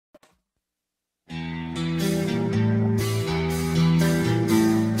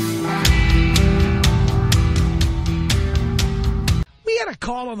got a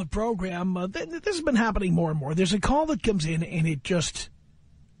call on the program. This has been happening more and more. There's a call that comes in, and it just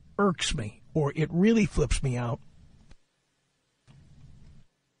irks me, or it really flips me out.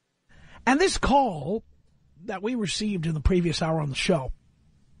 And this call that we received in the previous hour on the show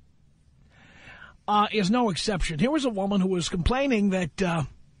is no exception. Here was a woman who was complaining that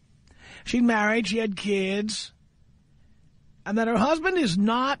she'd married, she had kids, and that her husband is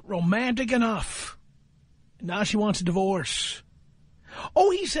not romantic enough. Now she wants a divorce.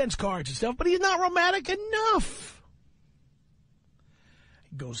 Oh, he sends cards and stuff, but he's not romantic enough.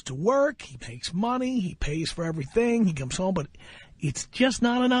 He goes to work, he makes money, he pays for everything, he comes home, but it's just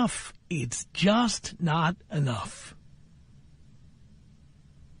not enough. It's just not enough.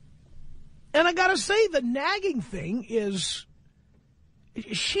 And I gotta say, the nagging thing is,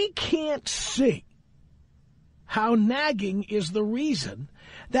 she can't see how nagging is the reason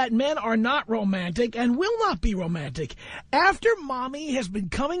that men are not romantic and will not be romantic. After mommy has been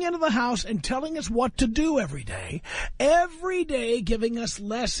coming into the house and telling us what to do every day giving us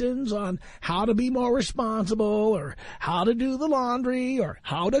lessons on how to be more responsible, or how to do the laundry, or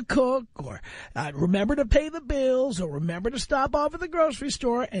how to cook, or remember to pay the bills, or remember to stop off at the grocery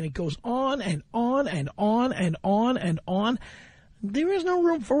store, and it goes on and on and on and on and on. There is no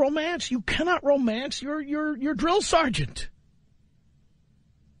room for romance. You cannot romance your drill sergeant.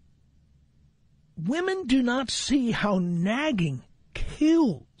 Women do not see how nagging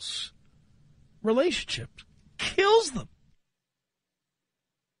kills relationships, kills them.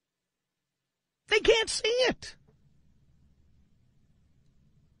 They can't see it.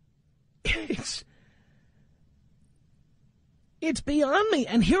 It's beyond me.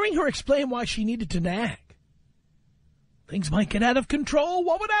 And hearing her explain why she needed to nag. Things might get out of control.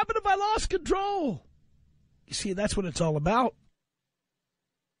 What would happen if I lost control? You see, that's what it's all about.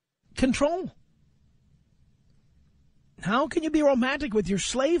 Control. How can you be romantic with your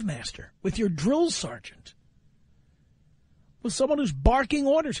slave master, with your drill sergeant, with someone who's barking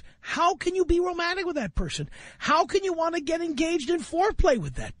orders? How can you be romantic with that person? How can you want to get engaged in foreplay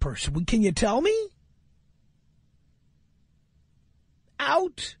with that person? Can you tell me?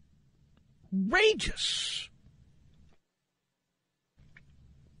 Outrageous.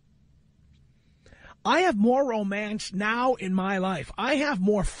 I have more romance now in my life. I have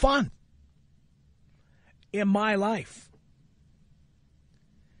more fun in my life.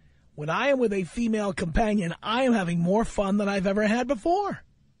 When I am with a female companion, I am having more fun than I've ever had before.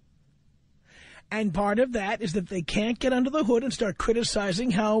 And part of that is that they can't get under the hood and start criticizing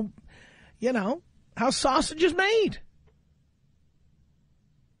how sausage is made.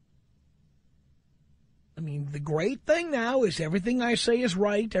 I mean, the great thing now is everything I say is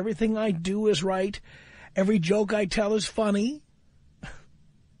right. Everything I do is right. Every joke I tell is funny.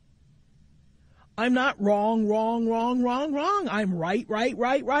 I'm not wrong. I'm right.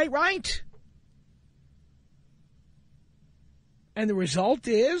 And the result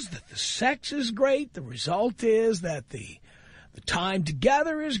is that the sex is great. The result is that the time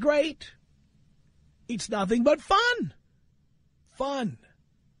together is great. It's nothing but fun. Fun.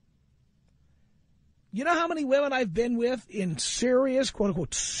 You know how many women I've been with in serious,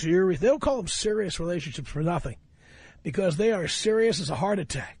 quote-unquote, serious, they don't call them serious relationships for nothing, because they are serious as a heart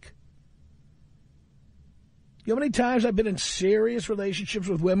attack. You know how many times I've been in serious relationships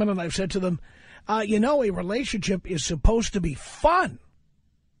with women and I've said to them, a relationship is supposed to be fun.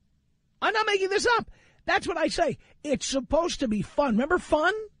 I'm not making this up. That's what I say. It's supposed to be fun. Remember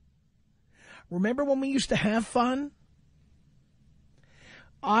fun? Remember when we used to have fun?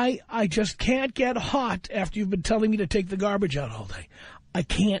 I just can't get hot after you've been telling me to take the garbage out all day. I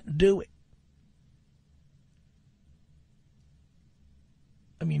can't do it.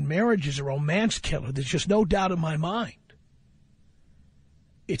 I mean, marriage is a romance killer. There's just no doubt in my mind.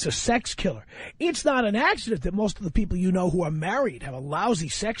 It's a sex killer. It's not an accident that most of the people you know who are married have a lousy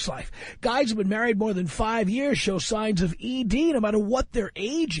sex life. Guys who've been married more than 5 years show signs of ED no matter what their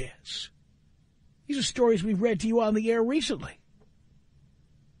age is. These are stories we've read to you on the air recently.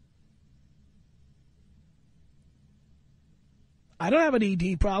 I don't have an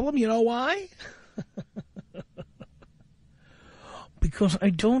ED problem. You know why? Because I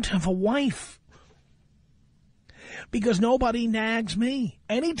don't have a wife. Because nobody nags me.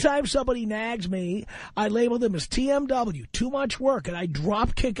 Anytime somebody nags me, I label them as TMW, too much work, and I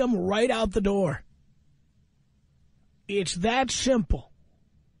drop kick them right out the door. It's that simple.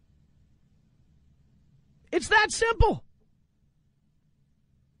 It's that simple.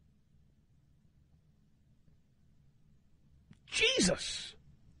 Jesus.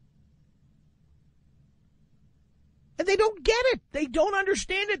 And they don't get it. They don't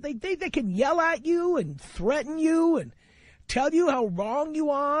understand it. They think they can yell at you and threaten you and tell you how wrong you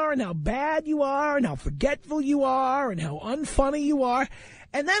are and how bad you are and how forgetful you are and how unfunny you are.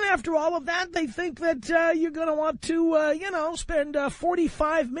 And then after all of that, they think that you're going to want to, spend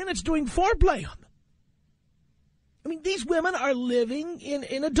 45 minutes doing foreplay on them. I mean, these women are living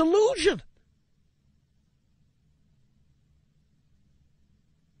in a delusion.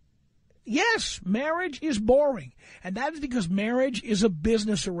 Yes, marriage is boring. And that is because marriage is a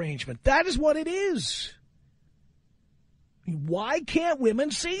business arrangement. That is what it is. Why can't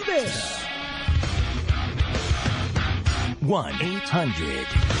women see this?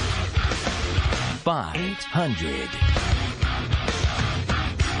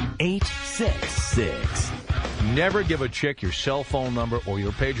 1-800-5800-866. Never give a chick your cell phone number or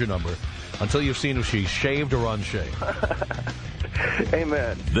your pager number until you've seen if she's shaved or unshaved.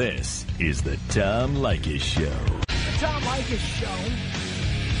 Amen. This is the Tom Leykis Show. The Tom Leykis Show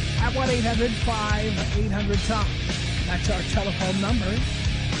at 1-800-5800-TOM. That's our telephone number.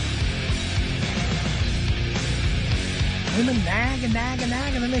 Women nag and nag and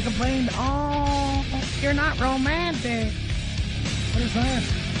nag, and then they complain, oh, you're not romantic. What is that?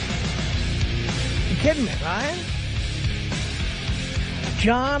 You're kidding me, right?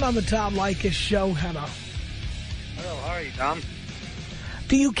 John on the Tom Leykis Show. Hello. Hello, how are you, Tom?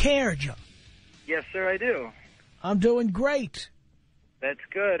 Do you care, John? Yes, sir, I do. I'm doing great. That's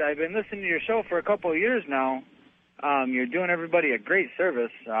good. I've been listening to your show for a couple of years now. You're doing everybody a great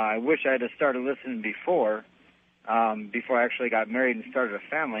service. I wish I had started listening before I actually got married and started a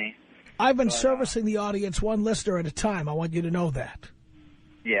family. I've been servicing the audience one listener at a time. I want you to know that.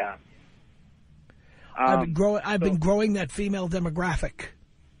 Yeah. I've been growing that female demographic.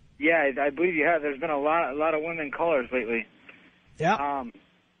 Yeah, I believe you have. There's been a lot of women callers lately. Yeah.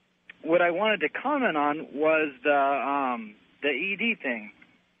 What I wanted to comment on was the ED thing.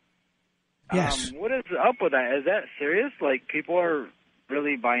 Yes. What is up with that? Is that serious? Like, people are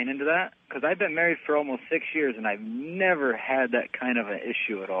really buying into that? Because I've been married for almost 6 years, and I've never had that kind of an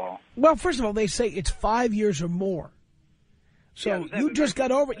issue at all. Well, first of all, they say it's 5 years or more. So yeah, you just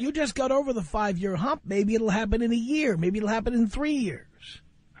got over the 5-year hump. Maybe it'll happen in a year. Maybe it'll happen in 3 years.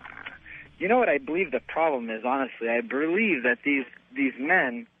 You know what I believe the problem is, honestly? I believe that these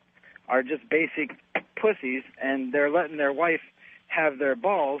men are just basic pussies, and they're letting their wife have their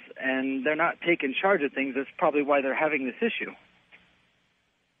balls, and they're not taking charge of things. That's probably why they're having this issue.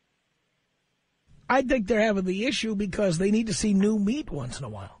 I think they're having the issue because they need to see new meat once in a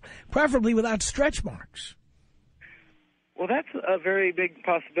while, preferably without stretch marks. Well, that's a very big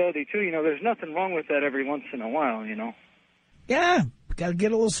possibility, too. You know, there's nothing wrong with that every once in a while, you know. Yeah, got to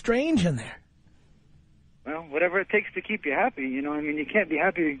get a little strange in there. Well, whatever it takes to keep you happy, you know. I mean, you can't be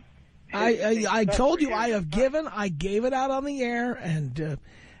happy. I told you I gave it out on the air, and,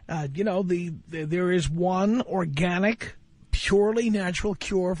 there is one organic, purely natural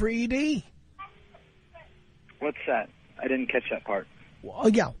cure for ED. What's that? I didn't catch that part. Well,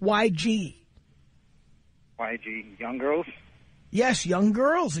 yeah, YG. YG, young girls? Yes, young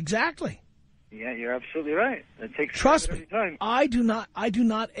girls, exactly. Yeah, you're absolutely right. It takes Trust me, every time. I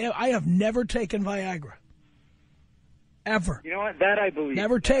have never taken Viagra. Ever. You know what? That I believe.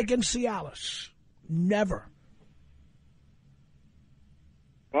 Never taken Cialis. Never.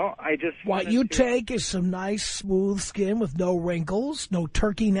 Well, I just... What you take is some nice, smooth skin with no wrinkles, no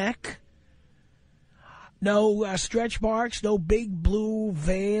turkey neck, no stretch marks, no big blue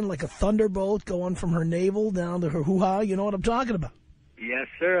vein like a thunderbolt going from her navel down to her hoo-ha. You know what I'm talking about. Yes,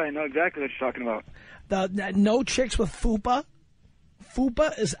 sir. I know exactly what you're talking about. No chicks with fupa.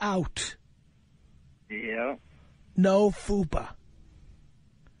 Fupa is out. Yeah. No fupa.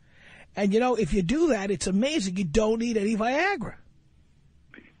 And, if you do that, it's amazing. You don't need any Viagra.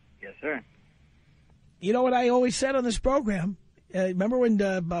 Yes, sir. You know what I always said on this program? Remember when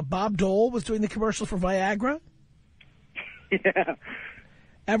Bob Dole was doing the commercial for Viagra? Yeah.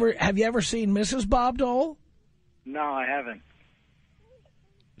 Have you ever seen Mrs. Bob Dole? No, I haven't.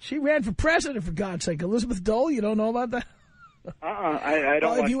 She ran for president, for God's sake. Elizabeth Dole, you don't know about that? I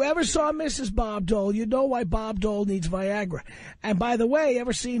don't. Well, if you ever saw Mrs. Bob Dole, you know why Bob Dole needs Viagra. And by the way,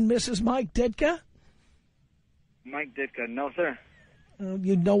 ever seen Mrs. Mike Ditka? Mike Ditka, no, sir.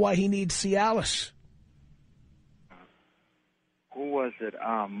 You know why he needs Cialis. Who was it?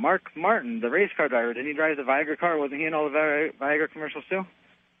 Mark Martin, the race car driver. Didn't he drive the Viagra car? Wasn't he in all the Viagra commercials too?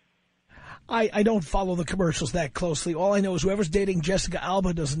 I don't follow the commercials that closely. All I know is whoever's dating Jessica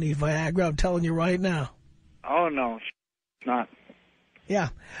Alba doesn't need Viagra. I'm telling you right now. Oh, no. It's not. Yeah.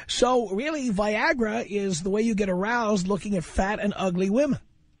 So, really, Viagra is the way you get aroused looking at fat and ugly women.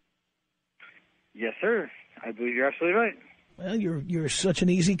 Yes, sir. I believe you're absolutely right. Well, you're such an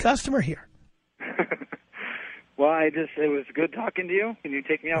easy customer here. Well, it was good talking to you. Can you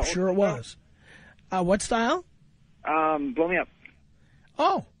take me out? Sure it was. What style? Blow me up.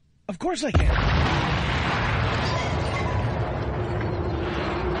 Oh, of course I can.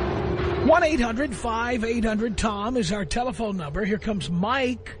 1-800-5800-TOM is our telephone number. Here comes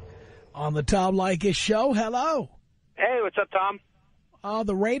Mike on the Tom Leykis show. Hello. Hey, what's up, Tom?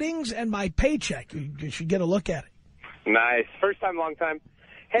 The ratings and my paycheck. You should get a look at it. Nice. First time, long time.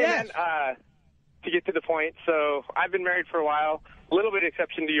 Hey, yes. Man, to get to the point, so I've been married for a while. A little bit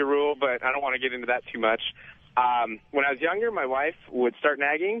exception to your rule, but I don't want to get into that too much. When I was younger, my wife would start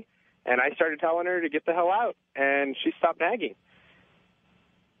nagging, and I started telling her to get the hell out, and she stopped nagging.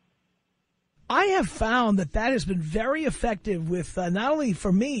 I have found that has been very effective with not only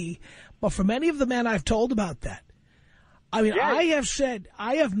for me, but for many of the men I've told about that. I mean, yes.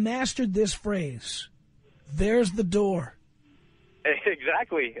 I have mastered this phrase. There's the door.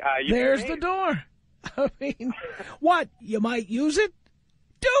 Exactly. There's the door. I mean, what? You might use it?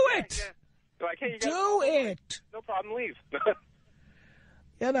 Do it! Do it! No problem, leave.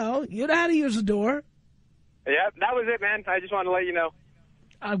 You know how to use the door. Yeah, that was it, man. I just wanted to let you know.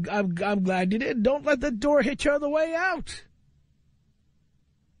 I'm glad you did. Don't let the door hit you on the way out.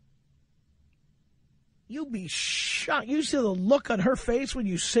 You'll be shocked. You see the look on her face when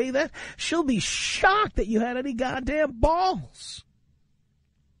you say that? She'll be shocked that you had any goddamn balls.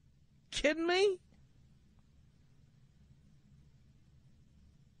 Kidding me?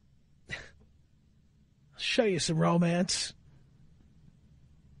 I'll show you some romance.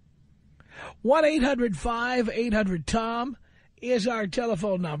 1-800-5800-TOM is our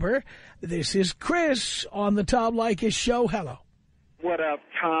telephone number. This is Chris on the Tom Leykis show. Hello. What up,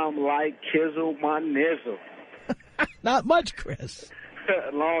 Tom Leykis, my nizzle? Not much, Chris.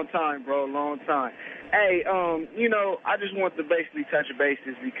 Long time, bro, long time. Hey, I just want to basically touch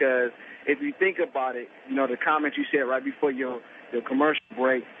bases because if you think about it, the comment you said right before your commercial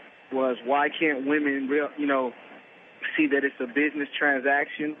break was, why can't women, see that it's a business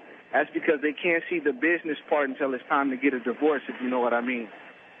transaction? That's because they can't see the business part until it's time to get a divorce, if you know what I mean.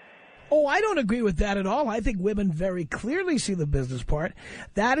 Oh, I don't agree with that at all. I think women very clearly see the business part.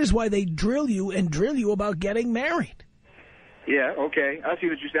 That is why they drill you about getting married. Yeah, okay. I see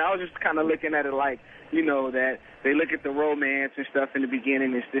what you're saying. I was just kind of looking at it like, that they look at the romance and stuff in the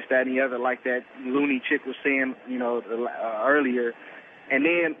beginning, it's this, that, and the other, like that loony chick was saying, earlier. And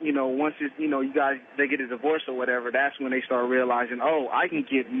then, once it's, they get a divorce or whatever, that's when they start realizing, oh, I can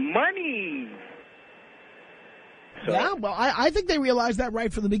get money. So. Yeah, well, I think they realized that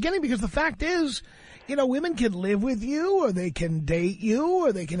right from the beginning, because the fact is, women can live with you, or they can date you,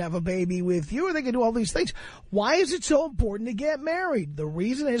 or they can have a baby with you, or they can do all these things. Why is it so important to get married? The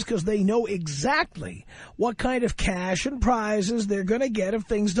reason is because they know exactly what kind of cash and prizes they're going to get if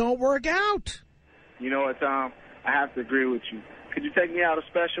things don't work out. You know what, Tom? I have to agree with you. Could you take me out a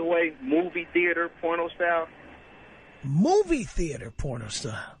special way? Movie theater, porno style? Movie theater, porno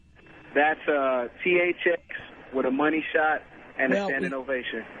style. That's THX with a money shot and a standing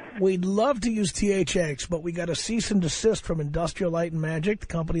ovation. We'd love to use THX, but we got a cease and desist from Industrial Light and Magic, the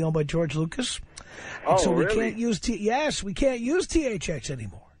company owned by George Lucas. Oh, so we really? can't use we can't use THX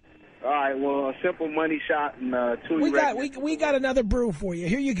anymore. All right, well, a simple money shot and two. We got another brew for you.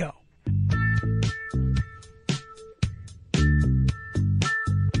 Here you go.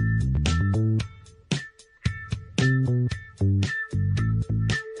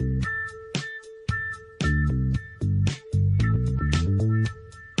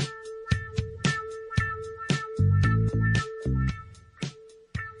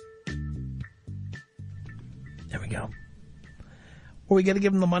 There we go. Are we going to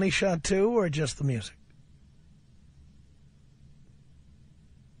give them the money shot, too, or just the music?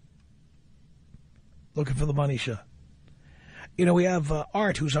 Looking for the money shot. We have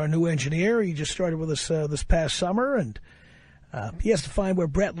Art, who's our new engineer. He just started with us this past summer, and he has to find where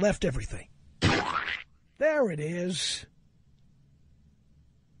Brett left everything. There it is.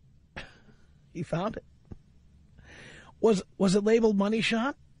 He found it. Was it labeled money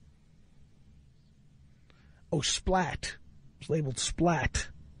shot? Oh, splat. It's labeled splat.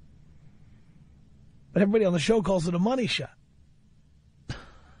 But everybody on the show calls it a money shot.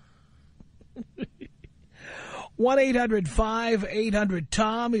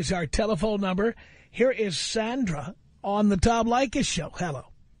 1-800-5800-TOM is our telephone number. Here is Sandra on the Tom Leykis show. Hello.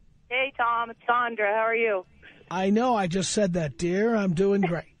 Hey, Tom. It's Sandra. How are you? I know. I just said that, dear. I'm doing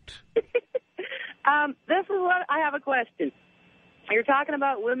great. This is what I have a question. You're talking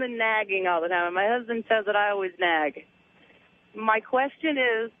about women nagging all the time, and my husband says that I always nag. My question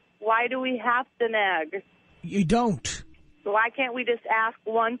is, why do we have to nag? You don't. Why can't we just ask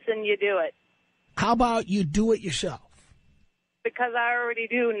once and you do it? How about you do it yourself? Because I already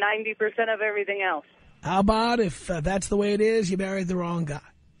do 90% of everything else. How about if that's the way it is, you married the wrong guy?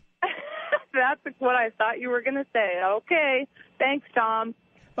 That's what I thought you were going to say. Okay. Thanks, Tom.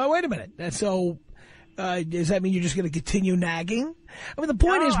 Well, wait a minute. So does that mean you're just going to continue nagging? I mean, the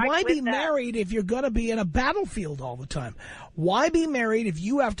point is, why be married if you're going to be in a battlefield all the time? Why be married if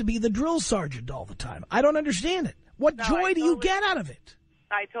you have to be the drill sergeant all the time? I don't understand it. What joy do you get out of it?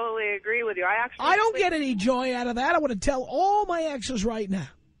 I totally agree with you. I don't get any joy out of that. I want to tell all my exes right now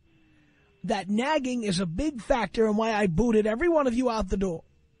that nagging is a big factor in why I booted every one of you out the door.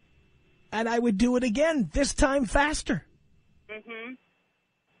 And I would do it again, this time faster. Mm-hmm.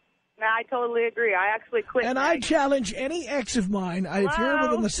 No, I totally agree. I actually quit. And nagging. I challenge any ex of mine, if you're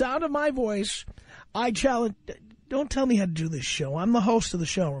within the sound of my voice, I challenge, don't tell me how to do this show. I'm the host of the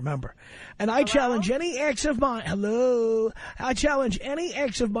show, remember. And I challenge any ex of mine, I challenge any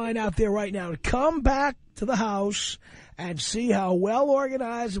ex of mine out there right now to come back to the house and see how well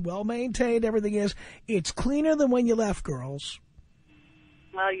organized and well maintained everything is. It's cleaner than when you left, girls.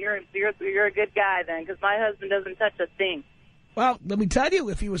 Well, you're a good guy then, because my husband doesn't touch a thing. Well, let me tell you,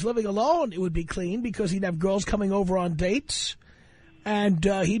 if he was living alone, it would be clean because he'd have girls coming over on dates, and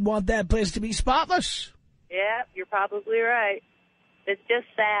he'd want that place to be spotless. Yeah, you're probably right. It's just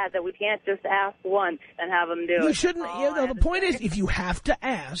sad that we can't just ask once and have them do it. You shouldn't. The point is, if you have to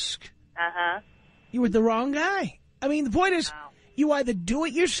ask, you're with the wrong guy. I mean, the point is, you either do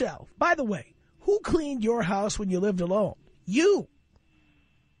it yourself. By the way, who cleaned your house when you lived alone? You.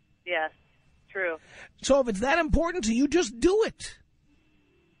 Yes, true. So if it's that important to you, just do it.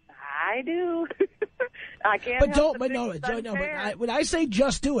 I do. I can't. But but when I say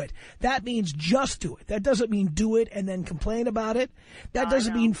just do it, that means just do it. That doesn't mean do it and then complain about it. That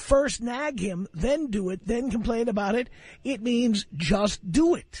doesn't mean first nag him, then do it, then complain about it. It means just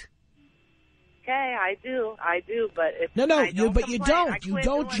do it. Okay, I do, but if you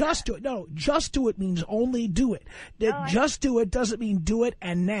don't just do it. No, just do it means only do it. Just do it doesn't mean do it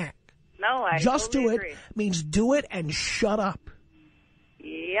and nag. No, I just totally do it agree. Means do it and shut up.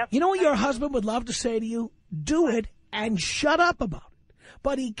 Yep. You know what your husband would love to say to you? Do it and shut up about it.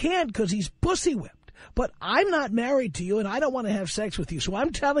 But he can't because he's pussy whipped. But I'm not married to you and I don't want to have sex with you. So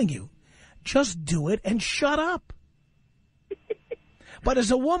I'm telling you, just do it and shut up. But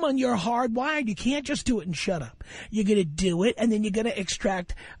as a woman, you're hardwired. You can't just do it and shut up. You're going to do it, and then you're going to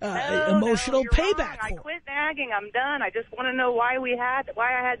extract emotional payback. I quit nagging. I'm done. I just want to know why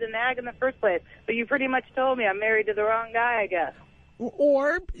I had to nag in the first place. But you pretty much told me I'm married to the wrong guy, I guess.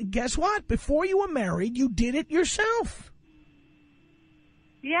 Or, guess what? Before you were married, you did it yourself.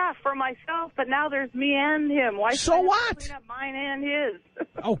 Yeah, for myself, but now there's me and him. Why so what? Clean up mine and his.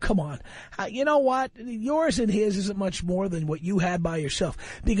 Oh, come on. You know what? Yours and his isn't much more than what you had by yourself.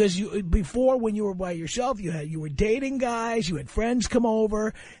 Because before, when you were by yourself, you were dating guys, you had friends come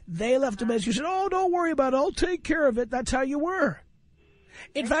over, they left a message, you said, oh, don't worry about it, I'll take care of it. That's how you were.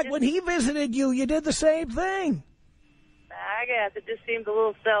 In fact, when he visited you, you did the same thing. I guess it just seems a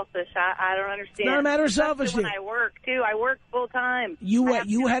little selfish. I don't understand. It's not a matter of selfishness. When I work, too. I work full time. You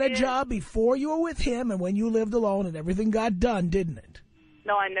had a job before you were with him and when you lived alone and everything got done, didn't it?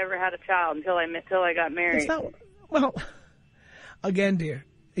 No, I never had a child until I got married. Well, again, dear,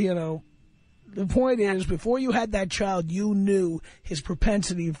 the point is, before you had that child, you knew his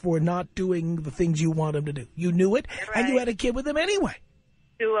propensity for not doing the things you want him to do. You knew it, right. And you had a kid with him anyway.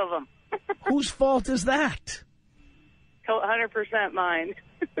 2 of them. Whose fault is that? 100% mine.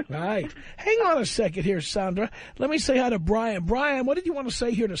 Right. Hang on a second here, Sandra. Let me say hi to Brian. Brian, what did you want to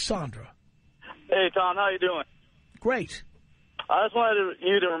say here to Sandra? Hey, Tom, how you doing? Great. I just wanted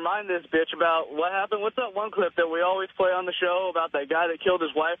you to remind this bitch about what happened. What's that one clip that we always play on the show about that guy that killed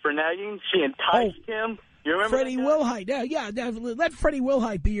his wife for nagging? She enticed him. You remember Freddie Wilhite. Yeah. Let Freddie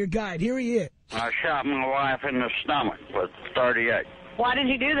Wilhite be your guide. Here he is. I shot my wife in the stomach with 38. Why did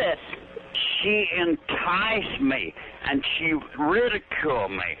you do this? She enticed me, and she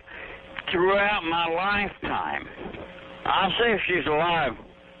ridiculed me throughout my lifetime. I'll see if she's alive.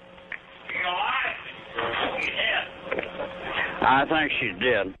 You alive? Yeah. I think she's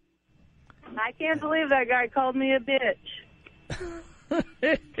dead. I can't believe that guy called me a bitch.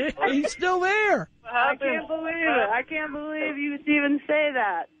 He's still there. I can't believe it. I can't believe you would even say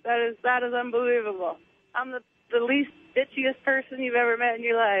that. That is unbelievable. I'm the least bitchiest person you've ever met in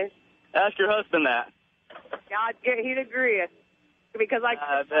your life. Ask your husband that. God, he'd agree. Because I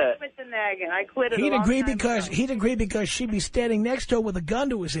quit the nagging. I quit it. He'd agree because she'd be standing next to her with a gun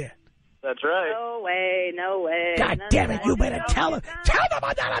to his head. That's right. No way, no way. God damn it! You better tell him. Tell them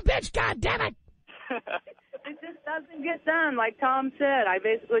I'm not a bitch. God damn it! It just doesn't get done, like Tom said. I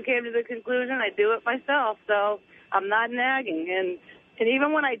basically came to the conclusion I do it myself, so I'm not nagging. And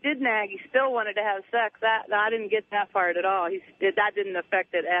even when I did nag, he still wanted to have sex. I didn't get that part at all. That didn't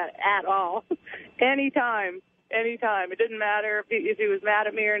affect it at all. Anytime. It didn't matter if he was mad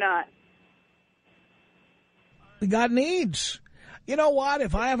at me or not. We got needs. You know what?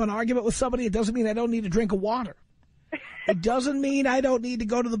 If I have an argument with somebody, it doesn't mean I don't need a drink of water. It doesn't mean I don't need to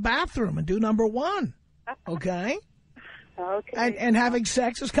go to the bathroom and do number one. Okay? Okay. And having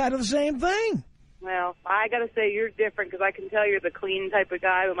sex is kind of the same thing. Well, I got to say you're different because I can tell you're the clean type of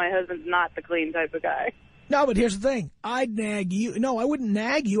guy, but my husband's not the clean type of guy. No, but here's the thing. I'd nag you. No, I wouldn't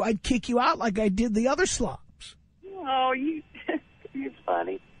nag you. I'd kick you out like I did the other slobs. Oh, you're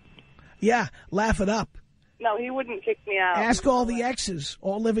funny. Yeah, laugh it up. No, he wouldn't kick me out. Ask all the exes,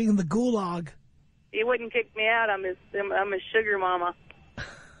 all living in the gulag. He wouldn't kick me out. I'm his sugar mama.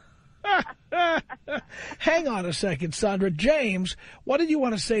 Hang on a second, Sandra. James, what did you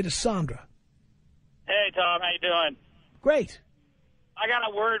want to say to Sandra? Hey, Tom, how you doing? Great. I got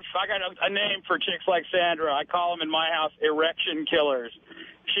a name for chicks like Sandra. I call them in my house erection killers.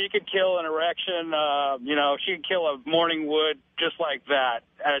 She could kill an erection, she could kill a morning wood just like that.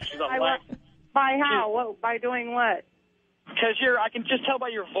 She's By how? By doing what? Because I can just tell by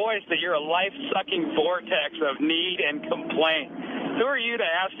your voice that you're a life-sucking vortex of need and complaint. Who are you to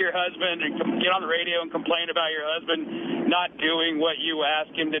ask your husband and get on the radio and complain about your husband not doing what you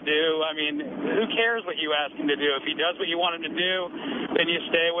ask him to do? I mean, who cares what you ask him to do? If he does what you want him to do, then you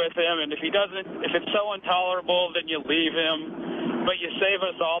stay with him. And if he doesn't, if it's so intolerable, then you leave him. But you save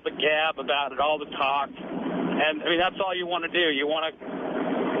us all the gab about it, all the talk. And, I mean, that's all you want to do. You want to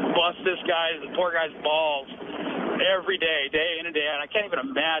bust the poor guy's balls every day, day in and day out. I can't even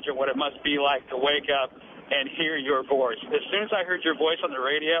imagine what it must be like to wake up and hear your voice. As soon as I heard your voice on the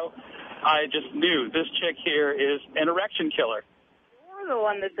radio, I just knew this chick here is an erection killer. You're the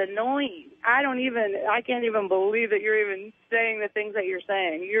one that's annoying. I can't even believe that you're even saying the things that you're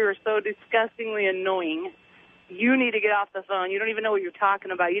saying. You're so disgustingly annoying. You need to get off the phone. You don't even know what you're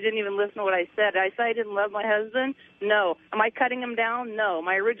talking about. You didn't even listen to what I said. Did I say I didn't love my husband? No. Am I cutting him down? No.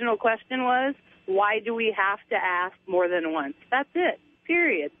 My original question was, why do we have to ask more than once? That's it.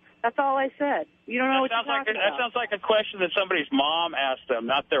 Period. That's all I said. You don't know what you're talking about. That sounds like a question that somebody's mom asked them,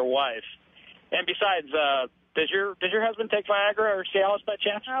 not their wife. And besides, does your husband take Viagra or Cialis by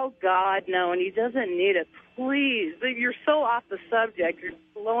chance? Oh, God, no, and he doesn't need it. Please. You're so off the subject. You're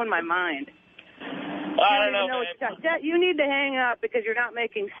blowing my mind. I don't know, you need to hang up because you're not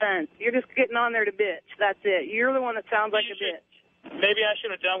making sense. You're just getting on there to bitch. That's it. You're the one that sounds like a bitch. Maybe I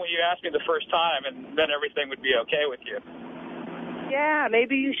should have done what you asked me the first time, and then everything would be okay with you. Yeah,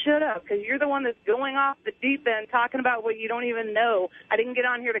 maybe you should have, because you're the one that's going off the deep end talking about what you don't even know. I didn't get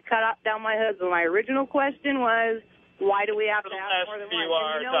on here to cut down my husband. My original question was, why do we have to ask more than once?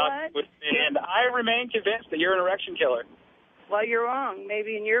 And you know what? With me, and I remain convinced that you're an erection killer. Well, you're wrong,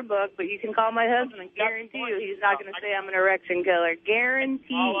 maybe in your book, but you can call my husband and guarantee you he's not going to say I'm an erection killer.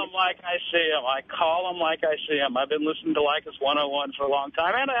 Guarantee. I call him like I see him. I call him like I see him. I've been listening to Lycus 101 for a long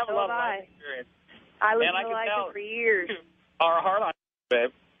time, and I have a lot of life experience. I listened to Lycus for years. Our heart on,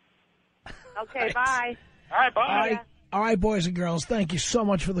 babe. Okay, bye. All right, bye. All right, boys and girls, thank you so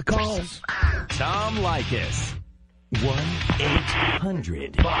much for the calls. Tom Leykis.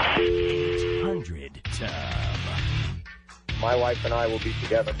 1-800-5800-TOM. My wife and I will be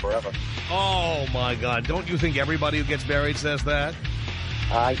together forever. Oh, my God. Don't you think everybody who gets married says that?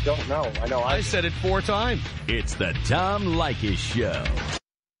 I don't know. I said it 4 times. It's the Tom Leykis Show.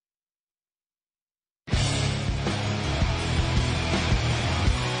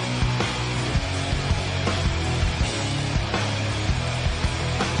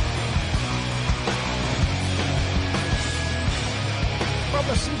 From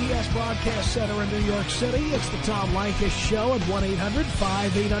the CBS Broadcast Center in New York City, it's the Tom Leykis Show at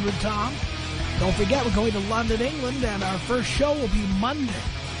 1-800-5800-TOM. Don't forget, we're going to London, England, and our first show will be Monday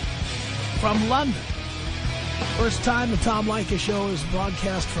from London. First time the Tom Leykis Show is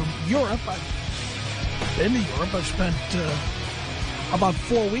broadcast from Europe. I've been to Europe. I've spent about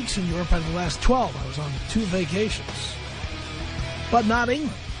 4 weeks in Europe out of the last 12. I was on 2 vacations, but not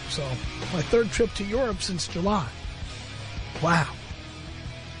England. So my 3rd trip to Europe since July. Wow.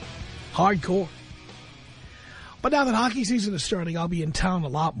 Hardcore. But now that hockey season is starting, I'll be in town a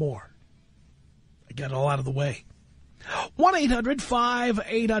lot more. I got it all out of the way.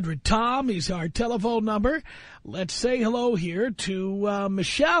 1-800-5800-TOM is our telephone number. Let's say hello here to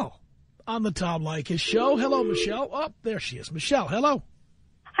Michelle on the Tom Leykis Show. Hello, Michelle. Oh, there she is. Michelle, hello.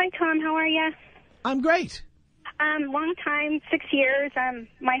 Hi, Tom. How are you? I'm great. Long time, 6 years.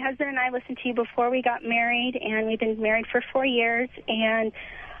 My husband and I listened to you before we got married, and we've been married for 4 years. And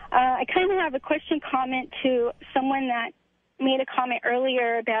I kind of have a question comment to someone that made a comment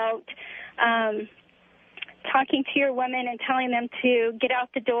earlier about talking to your women and telling them to get out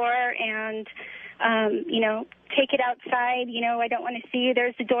the door and, take it outside. I don't want to see you.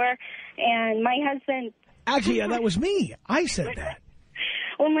 There's the door. And my husband... Actually, yeah, that was me. I said that.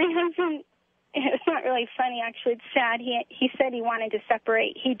 Well, my husband... It's not really funny, actually. It's sad. He said he wanted to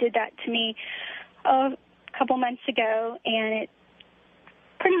separate. He did that to me a couple months ago, and it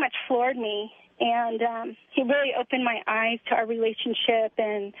pretty much floored me. And he really opened my eyes to our relationship,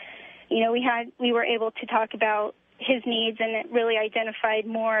 and we were able to talk about his needs, and it really identified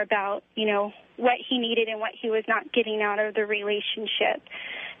more about what he needed and what he was not getting out of the relationship.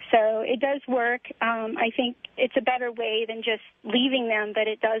 So it does work. I think it's a better way than just leaving them, but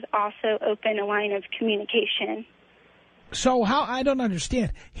it does also open a line of communication. So I don't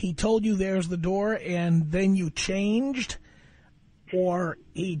understand. He told you there's the door and then you changed? Or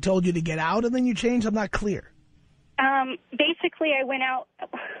he told you to get out and then you changed? I'm not clear. Basically, I went out.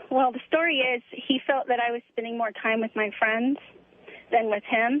 Well, the story is he felt that I was spending more time with my friends than with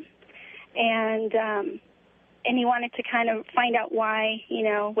him. And he wanted to kind of find out why,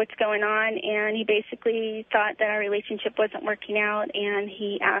 what's going on. And he basically thought that our relationship wasn't working out, and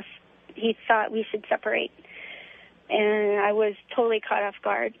he thought we should separate. And I was totally caught off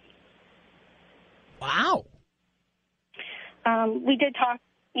guard. Wow. We did talk,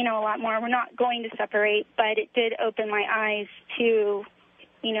 a lot more. We're not going to separate, but it did open my eyes to,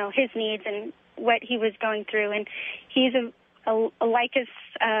 his needs and what he was going through. And he's a Lycus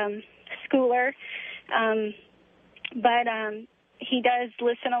schooler. But he does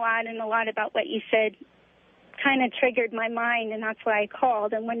listen a lot, and a lot about what you said kind of triggered my mind, and that's why I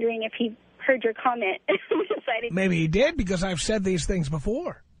called. I'm wondering if he heard your comment. Maybe he did, because I've said these things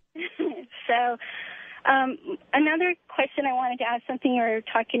before. So another question I wanted to ask, something you were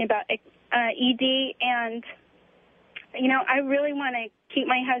talking about, ED, and, I really want to keep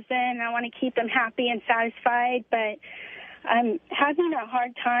my husband. I want to keep him happy and satisfied, but I'm having a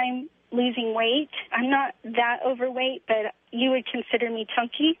hard time losing weight. I'm not that overweight, but you would consider me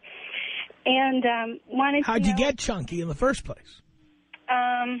chunky. And wanted How'd you get chunky in the first place?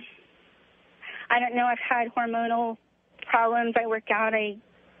 I don't know. I've had hormonal problems. I work out. I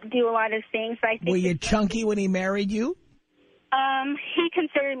do a lot of things. I think Were you chunky when he married you? He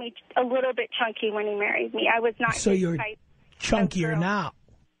considered me a little bit chunky when he married me. I was not. So you're chunkier now?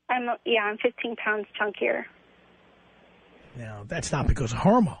 I'm 15 pounds chunkier. Now, that's not because of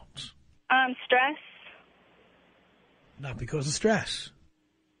hormones. Stress. Not because of stress.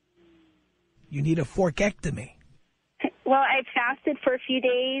 You need a forkectomy. Well, I've fasted for a few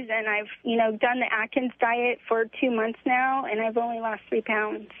days, and I've, done the Atkins diet for 2 months now, and I've only lost 3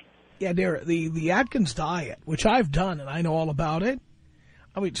 pounds. Yeah, dear, the Atkins diet, which I've done, and I know all about it.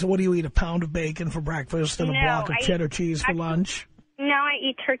 I mean, so what do you eat, a pound of bacon for breakfast and a block of cheddar cheese for lunch? No, I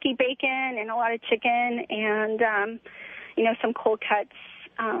eat turkey bacon and a lot of chicken and, some cold cuts.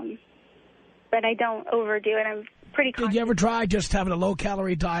 But I don't overdo it. I'm pretty conscious. Did you ever try just having a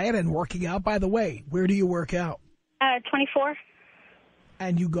low-calorie diet and working out? By the way, where do you work out? 24.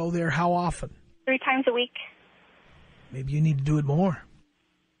 And you go there how often? 3 times a week. Maybe you need to do it more.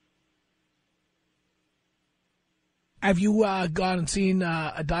 Have you gone and seen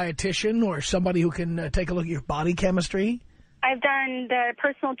a dietitian or somebody who can take a look at your body chemistry? I've done the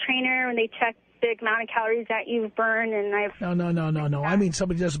personal trainer when they check the amount of calories that you've burned, and I've... No. I mean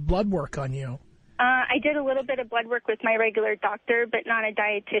somebody does blood work on you. I did a little bit of blood work with my regular doctor, but not a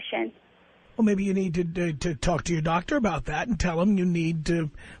dietitian. Well, maybe you need to talk to your doctor about that and tell him you need to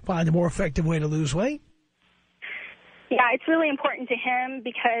find a more effective way to lose weight. Yeah, it's really important to him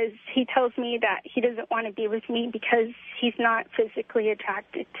because he tells me that he doesn't want to be with me because he's not physically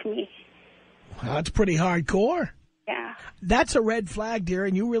attracted to me. Well, that's pretty hardcore. Yeah. That's a red flag, dear,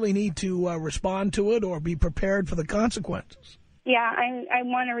 and you really need to respond to it or be prepared for the consequences. Yeah, I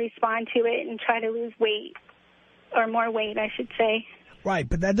want to respond to it and try to lose weight, or more weight, I should say. Right,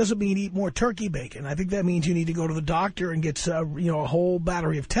 but that doesn't mean eat more turkey bacon. I think that means you need to go to the doctor and get a whole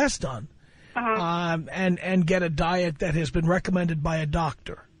battery of tests done. And get a diet that has been recommended by a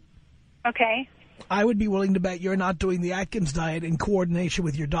doctor. Okay. I would be willing to bet you're not doing the Atkins diet in coordination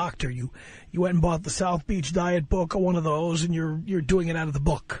with your doctor. You went and bought the South Beach diet book or one of those, and you're doing it out of the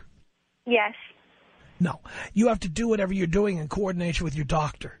book. Yes. No, you have to do whatever you're doing in coordination with your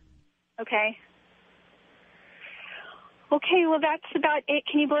doctor. Okay. Okay, well, that's about it.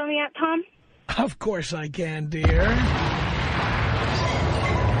 Can you blow me up, Tom? Of course I can, dear.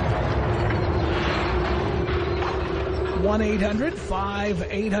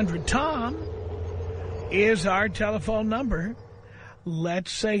 1-800-5800-TOM is our telephone number.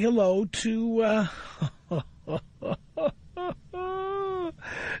 Let's say hello to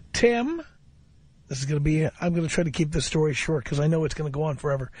Tim. This is going to be, I'm going to try to keep this story short because I know it's going to go on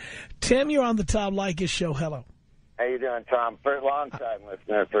forever. Tim, you're on the Tom Leykis show. Hello. How you doing, Tom? Long-time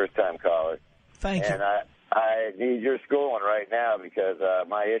listener, first-time caller. Thank you. And I need your schooling right now because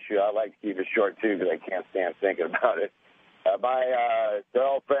my issue, I like to keep it short, too, because I can't stand thinking about it. My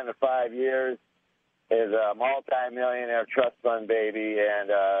girlfriend of 5 years is a multi-millionaire trust fund baby,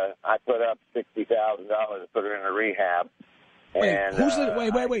 and I put up $60,000 to put her in a rehab. Wait, and, who's the,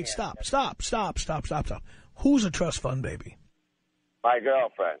 wait, stop. Who's a trust fund baby? My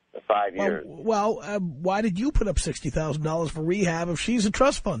girlfriend of 5 years. Well, why did you put up $60,000 for rehab if she's a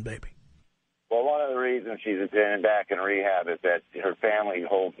trust fund baby? Well, one of the reasons she's been back in rehab is that her family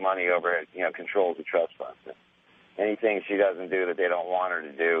holds money over it, controls the trust fund. Anything she doesn't do that they don't want her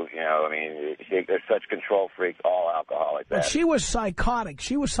to do, they're such control freaks, all alcoholics. But she was psychotic.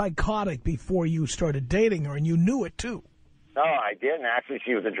 She was psychotic before you started dating her, and you knew it, too. No, I didn't. Actually,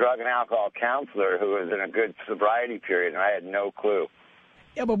 she was a drug and alcohol counselor who was in a good sobriety period, and I had no clue.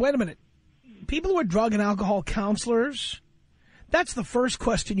 Yeah, but wait a minute. People who are drug and alcohol counselors, that's the first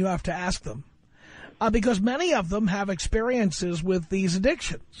question you have to ask them. Because many of them have experiences with these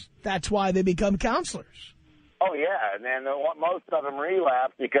addictions. That's why they become counselors. Oh, yeah, and then most of them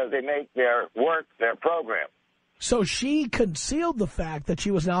relapse because they make their work their program. So she concealed the fact that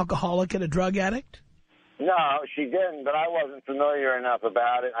she was an alcoholic and a drug addict? No, she didn't, but I wasn't familiar enough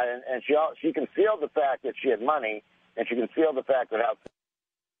about it. And she concealed the fact that she had money, and she concealed the fact that how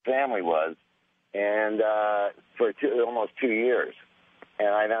family was, and for almost 2 years.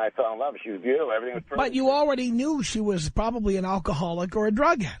 And then I fell in love. She was beautiful. Everything was perfect. But you already knew she was probably an alcoholic or a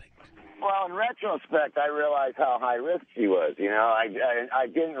drug addict. Well, in retrospect, I realized how high risk she was. I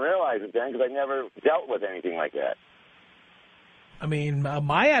didn't realize it then because I never dealt with anything like that. I mean,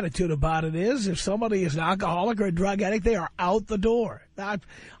 my attitude about it is if somebody is an alcoholic or a drug addict, they are out the door. I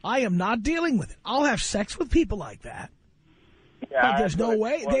am not dealing with it. I'll have sex with people like that. Yeah, but there's no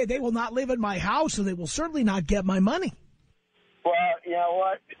way. They will not live in my house, and they will certainly not get my money. Well, you know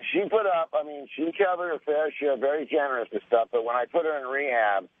what? She put up, she covered her fair share, very generous and stuff, but when I put her in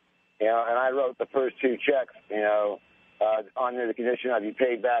rehab, and I wrote the first 2 checks, under the condition I'd be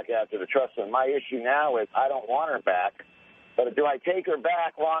paid back after the trust fund. My issue now is I don't want her back. But do I take her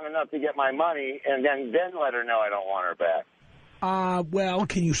back long enough to get my money and then let her know I don't want her back? Well,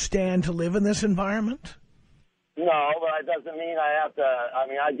 can you stand to live in this environment? No, but it doesn't mean I have to.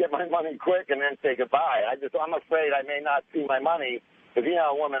 I get my money quick and then say goodbye. I'm afraid I may not see my money because you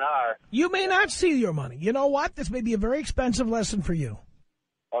know how women are. You may not see your money. You know what? This may be a very expensive lesson for you.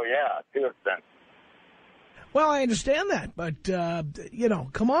 Oh, yeah, too expensive. Well, I understand that, but,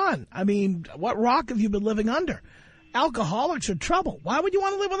 come on. What rock have you been living under? Alcoholics are trouble. Why would you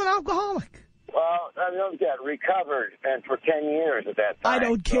want to live with an alcoholic? Well, I don't get recovered and for 10 years at that time. I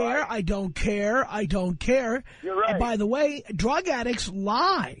don't care. I don't care. You're right. And by the way, drug addicts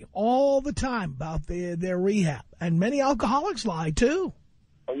lie all the time about their rehab. And many alcoholics lie, too.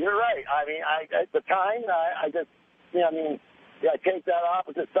 Well, you're right. At the time, I take that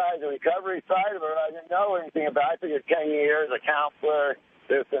opposite side, the recovery side of it. I didn't know anything about it. I figured 10 years, a counselor,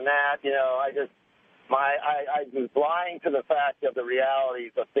 this and that. I was blind to the fact of the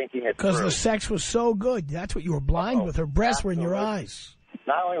realities of thinking it's true. Because the sex was so good. That's what you were blind with. Her breasts were in your eyes.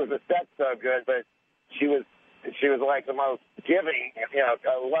 Not only was the sex so good, but she was like the most giving, a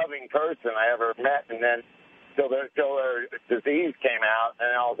loving person I ever met. And then till her disease came out,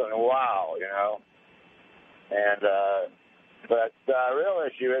 and all of a sudden, wow, And but the real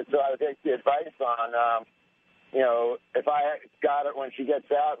issue is, so I would take the advice on, if I got it when she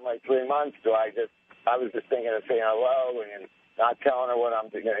gets out in like 3 months, I was just thinking of saying hello and not telling her what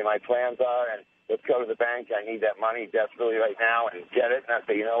my plans are, and let's go to the bank. I need that money desperately right now and get it. And I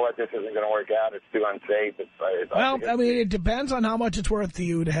say, you know what, this isn't going to work out. It's too unsafe. It depends on how much it's worth to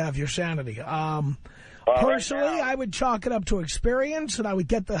you to have your sanity. Personally, right now, I would chalk it up to experience, and I would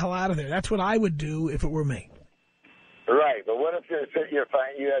get the hell out of there. That's what I would do if it were me. Right, but what if you had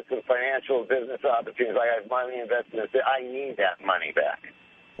some financial business opportunities? I have money invested in this. I need that money back.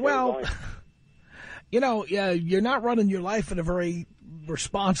 Well, you're not running your life in a very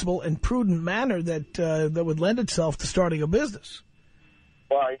responsible and prudent manner that would lend itself to starting a business.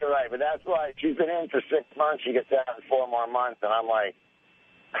 Well, you're right, but that's why she's been in for 6 months. She gets out in 4 more months, and I'm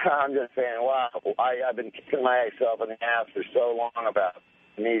just saying, wow, I've been kicking myself in the ass for so long about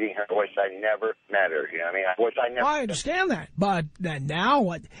meeting her. I wish I never met her. You know what I mean? I wish I never. Well, I understand that, but now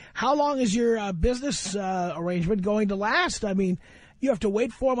what? How long is your business arrangement going to last? I mean, you have to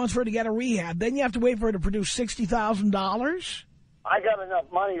wait 4 months for her to get a rehab. Then you have to wait for her to produce $60,000. I got enough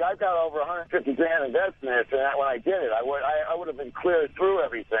money. I've got over $150,000 invested in this, and that when I did it, I would have been cleared through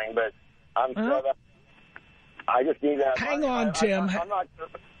everything. But I'm sure that I just need that. Hang on, Tim. I'm not.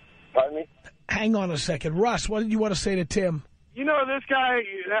 Pardon me. Hang on a second, Russ. What did you want to say to Tim? You know, this guy,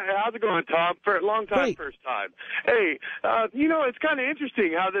 how's it going, Tom? For a long time, Great. First time. Hey, you know, it's kind of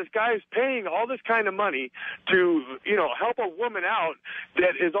interesting how this guy's paying all this kind of money to, you know, help a woman out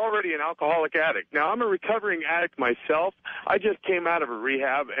that is already an alcoholic addict. Now, I'm a recovering addict myself. I just came out of a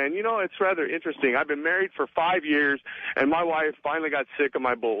rehab, and, you know, it's rather interesting. I've been married for 5 years, and my wife finally got sick of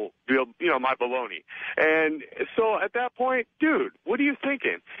my my baloney. And so at that point, dude, what are you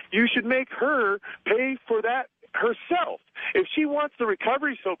thinking? You should make her pay for that herself. If she wants the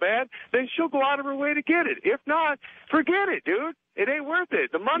recovery so bad, then she'll go out of her way to get it. If not, forget it, dude. It ain't worth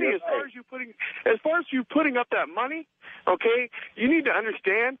it. The money, as far as you putting up that money, okay, you need to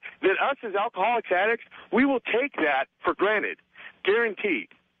understand that us as alcoholics addicts, we will take that for granted, guaranteed.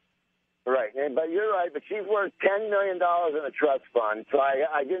 Right, but you're right. But she's worth $10 million in a trust fund, so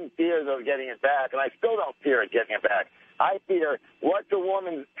I didn't fear though getting it back, and I still don't fear it getting it back. I fear what's a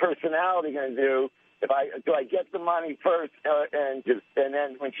woman's personality going to do. Do I get the money first and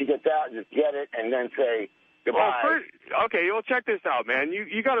then when she gets out, just get it and then say goodbye? Well, okay, well, check this out, man.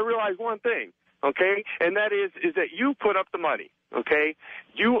 You got to realize one thing, okay, and that is that you put up the money, okay?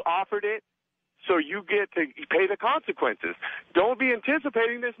 You offered it, so you get to pay the consequences. Don't be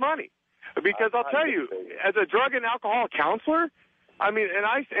anticipating this money, because I'll tell you, as a drug and alcohol counselor, I mean, and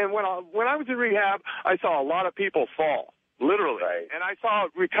when I was in rehab, I saw a lot of people fall. Literally. Right. And I saw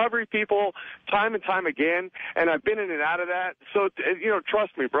recovery people time and time again, and I've been in and out of that. So, you know,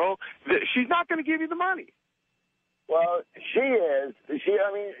 trust me, bro, she's not going to give you the money. Well, she is. She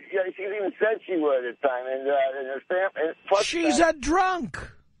even said she would at time, and her family. She's a drunk.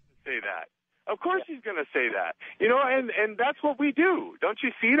 Say that. Of course she's going to say that. You know, and that's what we do. Don't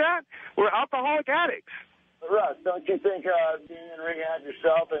you see that? We're alcoholic addicts. Russ, don't you think being in rehab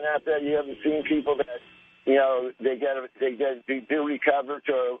yourself and that you haven't seen people that, you know, they do recover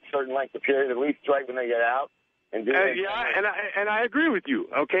to a certain length of period, at least right when they get out. And I agree with you.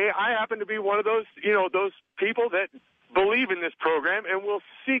 Okay, I happen to be one of those, you know, those people that believe in this program and will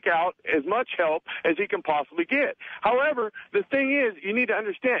seek out as much help as he can possibly get. However, the thing is, you need to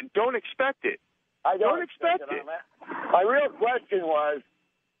understand, don't expect it. I don't expect it. My real question was,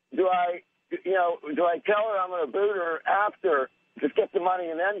 do I tell her I'm going to boot her after, just get the money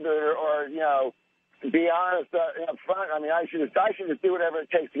and then boot her, or, you know, be honest up front? I mean, I should just do whatever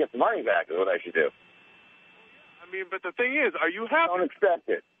it takes to get the money back is what I should do. I mean, but the thing is, are you happy? Don't expect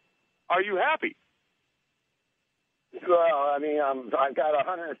it. Are you happy? Well, I mean, I've got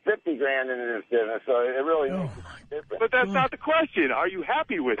 $150,000 in this business, so it really makes a difference. But that's not the question. Are you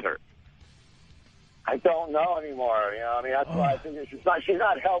happy with her? I don't know anymore. You know, I mean, that's why I think she's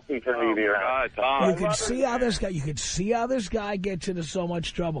not healthy for me to be around. Tom. You can see how this guy gets into so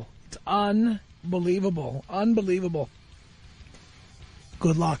much trouble. It's unbelievable. Unbelievable.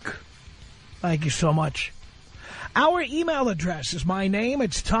 Good luck. Thank you so much. Our email address is my name.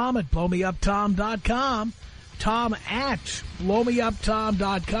 It's Tom@blowmeuptom.com.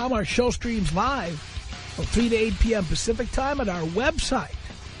 Tom@blowmeuptom.com. Our show streams live from 3 to 8 p.m. Pacific time at our website.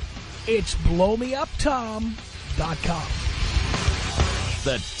 It's blowmeuptom.com.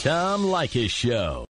 The Tom Leykis Show.